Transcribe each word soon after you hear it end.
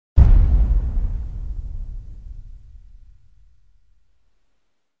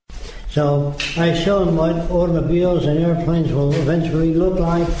So I show them what automobiles and airplanes will eventually look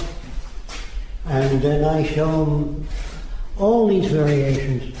like, and then I show them all these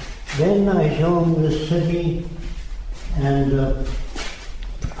variations. Then I show them the city, and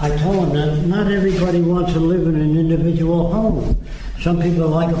I tell them that not everybody wants to live in an individual home. Some people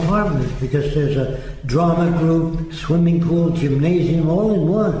like apartments because there's a drama group, swimming pool, gymnasium, all in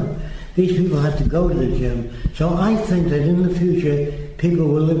one. These people have to go to the gym. So I think that in the future, people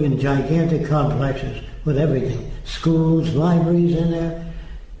will live in gigantic complexes with everything. Schools, libraries in there,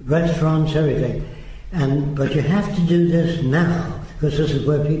 restaurants, everything. But you have to do this now, because this is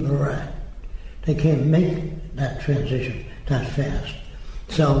where people are at. They can't make that transition that fast.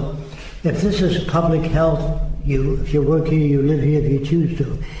 So if this is public health, if you work here, you live here if you choose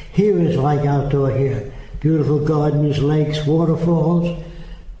to. Here is like outdoor here. Beautiful gardens, lakes, waterfalls,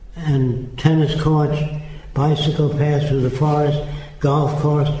 and tennis courts, bicycle paths through the forest, golf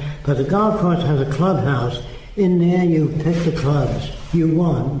course. But the golf course has a clubhouse. In there you pick the clubs you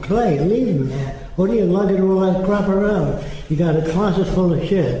want, play, leave them there. What are you lugging all that crap around? You got a closet full of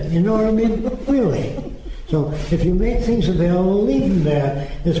shit. You know what I mean? Really. So if you make things available, leave them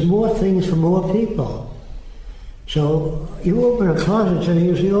there. There's more things for more people. So you open a closet and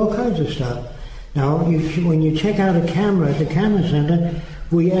you see all kinds of stuff. Now, when you check out a camera at the camera center,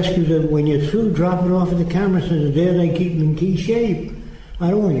 we ask you to, when you're through, drop it off at the camera center. There they keep them in key shape. I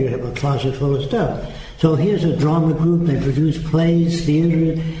don't want you to have a closet full of stuff. So here's a drama group. They produce plays,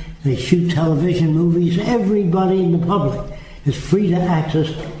 theater, they shoot television, movies. Everybody in the public is free to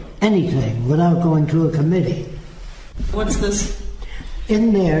access anything without going to a committee. What's this?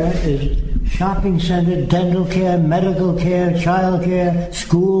 In there is shopping center, dental care, medical care, child care,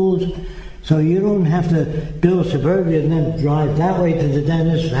 schools. So you don't have to build suburbia and then drive that way to the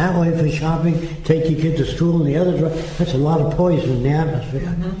dentist, that way for shopping, take your kid to school, and the other drive. That's a lot of poison in the atmosphere.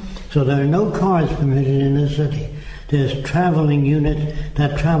 Mm-hmm. So there are no cars permitted in this city. There's traveling units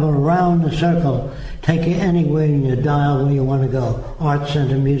that travel around the circle, take you anywhere in your dial where you want to go. Art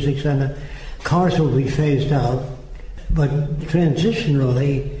center, music center. Cars will be phased out. But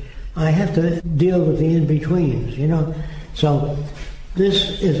transitionally, I have to deal with the in-betweens, you know. So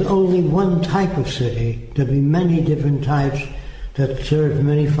this is only one type of city. There'll be many different types that serve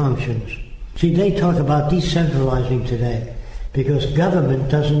many functions. See, they talk about decentralizing today because government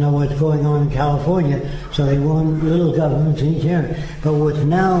doesn't know what's going on in California, so they want little governments in each area. But with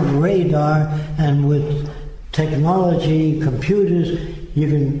now radar and with technology, computers, you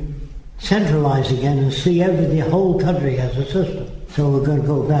can centralize again and see the whole country as a system. So we're going to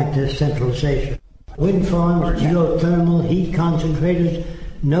go back to centralization. Wind farms, geothermal, heat concentrators,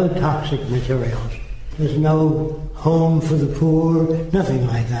 no toxic materials. There's no home for the poor, nothing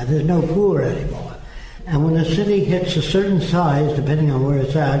like that. There's no poor anymore. And when a city hits a certain size, depending on where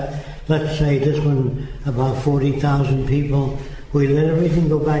it's at, let's say this one about 40,000 people, we let everything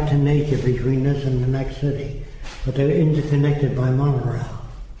go back to nature between this and the next city. But they're interconnected by monorail.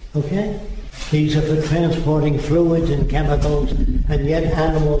 Okay? These are for transporting fluids and chemicals, and yet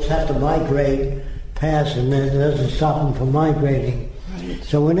animals have to migrate past, and that doesn't stop them from migrating. Right.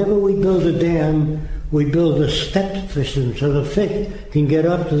 So whenever we build a dam, we build a step system so the fish can get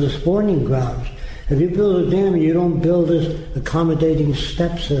up to the spawning grounds. If you build a dam and you don't build this accommodating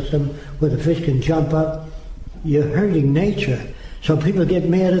step system where the fish can jump up, you're hurting nature. So people get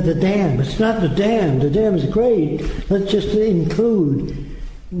mad at the dam. It's not the dam. The dam is great. Let's just include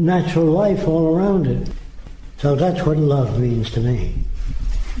natural life all around it. So that's what love means to me.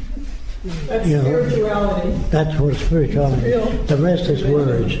 That's spirituality. That's what spirituality is. The rest is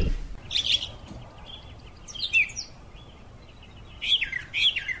words.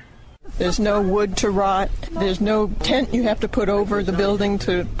 There's no wood to rot. There's no tent you have to put over the building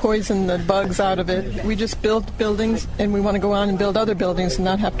to poison the bugs out of it. We just build buildings, and we want to go on and build other buildings and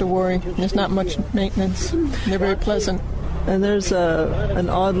not have to worry. There's not much maintenance. They're very pleasant. And there's an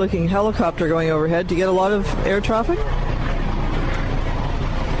odd-looking helicopter going overhead. Do you get a lot of air traffic?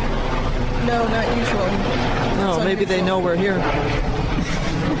 No, not usually. No, maybe they know we're here.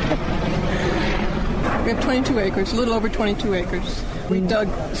 We have 22 acres, a little over 22 acres. We dug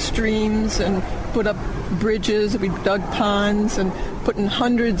streams and put up bridges. We dug ponds and put in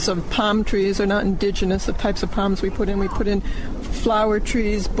hundreds of palm trees. They're not indigenous, the types of palms we put in. We put in flower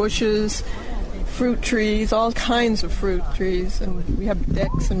trees, bushes, fruit trees, all kinds of fruit trees. And we have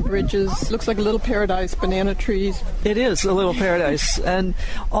decks and bridges. Looks like a little paradise, banana trees. It is a little paradise. And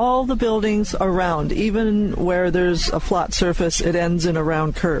all the buildings are round. Even where there's a flat surface, it ends in a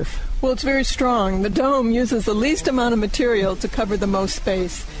round curve. Well, it's very strong. The dome uses the least amount of material to cover the most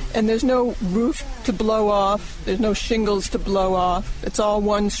space. And there's no roof to blow off. There's no shingles to blow off. It's all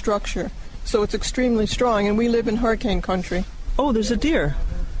one structure. So it's extremely strong. And we live in hurricane country. Oh, there's a deer.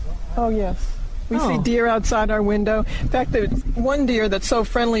 Oh, yes. We see deer outside our window. In fact, there's one deer that's so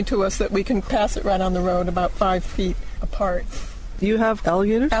friendly to us that we can pass it right on the road about 5 feet apart. Do you have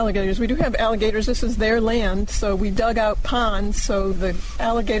alligators? Alligators. We do have alligators. This is their land, so we dug out ponds so the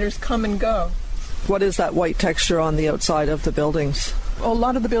alligators come and go. What is that white texture on the outside of the buildings? A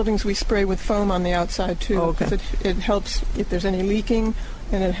lot of the buildings we spray with foam on the outside, too. Oh, okay. It helps if there's any leaking,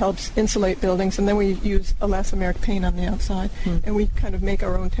 and it helps insulate buildings. And then we use elastomeric paint on the outside, and we kind of make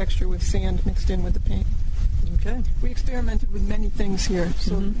our own texture with sand mixed in with the paint. Okay. We experimented with many things here,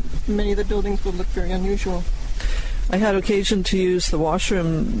 so many of the buildings will look very unusual. I had occasion to use the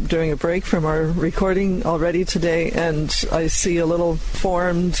washroom during a break from our recording already today, and I see a little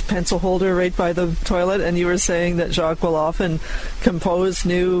formed pencil holder right by the toilet, and you were saying that Jacques will often compose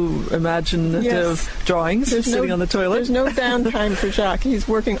new imaginative drawings sitting on the toilet. There's no downtime for Jacques. He's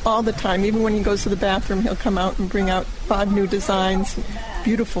working all the time. Even when he goes to the bathroom, he'll come out and bring out 5 new designs,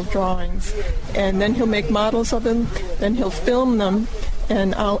 beautiful drawings, and then he'll make models of them, then he'll film them,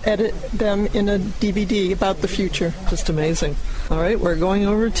 and I'll edit them in a DVD about the future. Just amazing. All right, we're going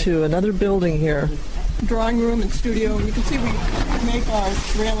over to another building here. Drawing room and studio, and you can see we make our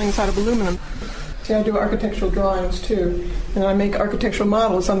railings out of aluminum. See, I do architectural drawings too, and I make architectural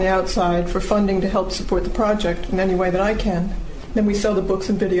models on the outside for funding to help support the project in any way that I can. Then we sell the books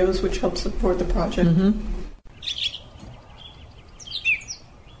and videos, which help support the project.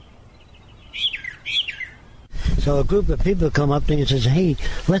 So a group of people come up to me and says, hey,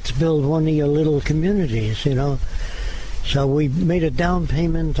 let's build one of your little communities, you know. So we made a down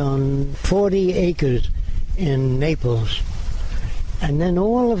payment on 40 acres in Naples. And then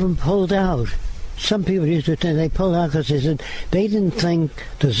all of them pulled out. Some people used to say they pulled out because they said they didn't think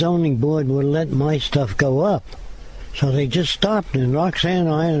the zoning board would let my stuff go up. So they just stopped, and Roxanne and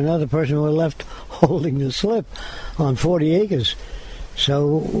I and another person were left holding the slip on 40 acres.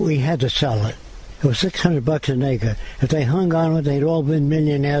 So we had to sell it. It was $600 an acre. If they hung on it, they'd all been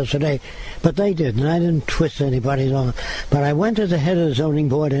millionaires today. But they didn't. I didn't twist anybody's arm. But I went to the head of the zoning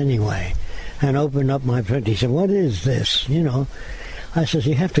board anyway and opened up my print. He said, what is this? You know. I said,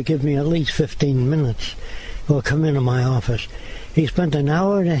 you have to give me at least 15 minutes. Well, come into my office. He spent an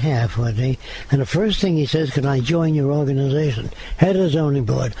hour and a half with me, and the first thing he says, can I join your organization? Head of the zoning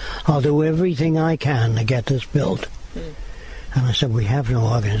board. I'll do everything I can to get this built. And I said, we have no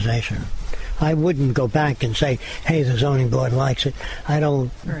organization. I wouldn't go back and say, hey, the zoning board likes it. I don't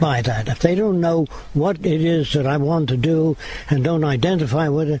buy that. If they don't know what it is that I want to do and don't identify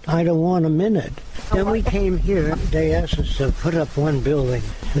with it, I don't want them in it. Then we came here. They asked us to put up one building,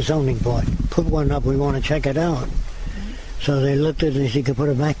 the zoning board. Put one up. We want to check it out. So they looked at it and said, you could put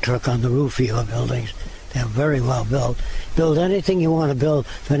a Mack truck on the roof of your buildings. They're very well built. Build anything you want to build.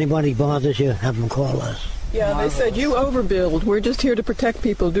 If anybody bothers you, have them call us. Yeah, they said, you overbuild. We're just here to protect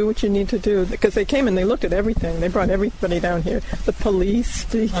people. Do what you need to do. Because they came and they looked at everything. They brought everybody down here. The police,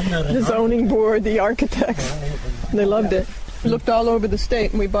 the zoning board, the architects. They loved it. We looked all over the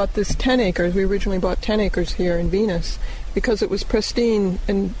state, and we bought this 10 acres. We originally bought 10 acres here in Venus because it was pristine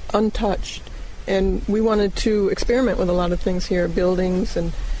and untouched. And we wanted to experiment with a lot of things here, buildings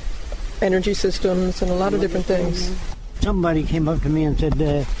and energy systems and a lot of different things. Somebody came up to me and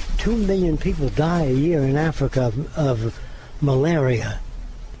said, 2 million people die a year in Africa of malaria.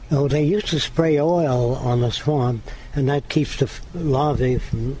 Oh, they used to spray oil on the swamp, and that keeps the larvae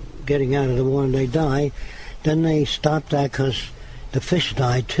from getting out of the water and they die. Then they stopped that because the fish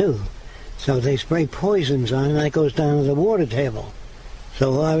died too. So they spray poisons on it, and that goes down to the water table.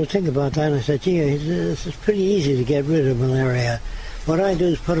 So I was thinking about that, and I said, gee, this is pretty easy to get rid of malaria. What I do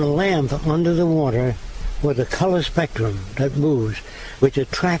is put a lamp under the water with a color spectrum that moves, which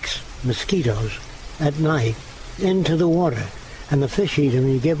attracts mosquitoes at night into the water. And the fish eat them,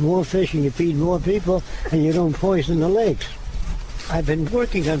 and you get more fish, and you feed more people, and you don't poison the lakes. I've been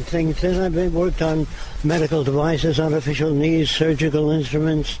working on things since I've worked on medical devices, artificial knees, surgical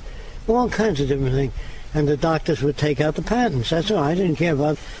instruments, all kinds of different things. And the doctors would take out the patents. That's all. I didn't care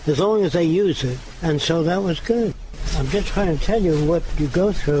about as long as they used it. And so that was good. I'm just trying to tell you what you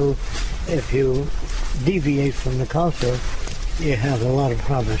go through if you deviate from the culture. You have a lot of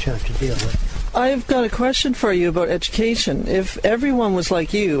problems you have to deal with. I've got a question for you about education. If everyone was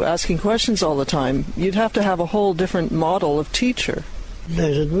like you, asking questions all the time, you'd have to have a whole different model of teacher.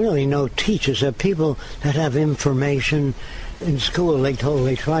 There's really no teachers. There are people that have information. In school, they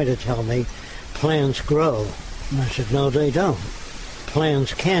try to tell me, plants grow. And I said, no, they don't.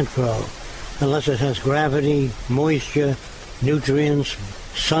 plants can't grow unless it has gravity, moisture, nutrients,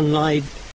 sunlight,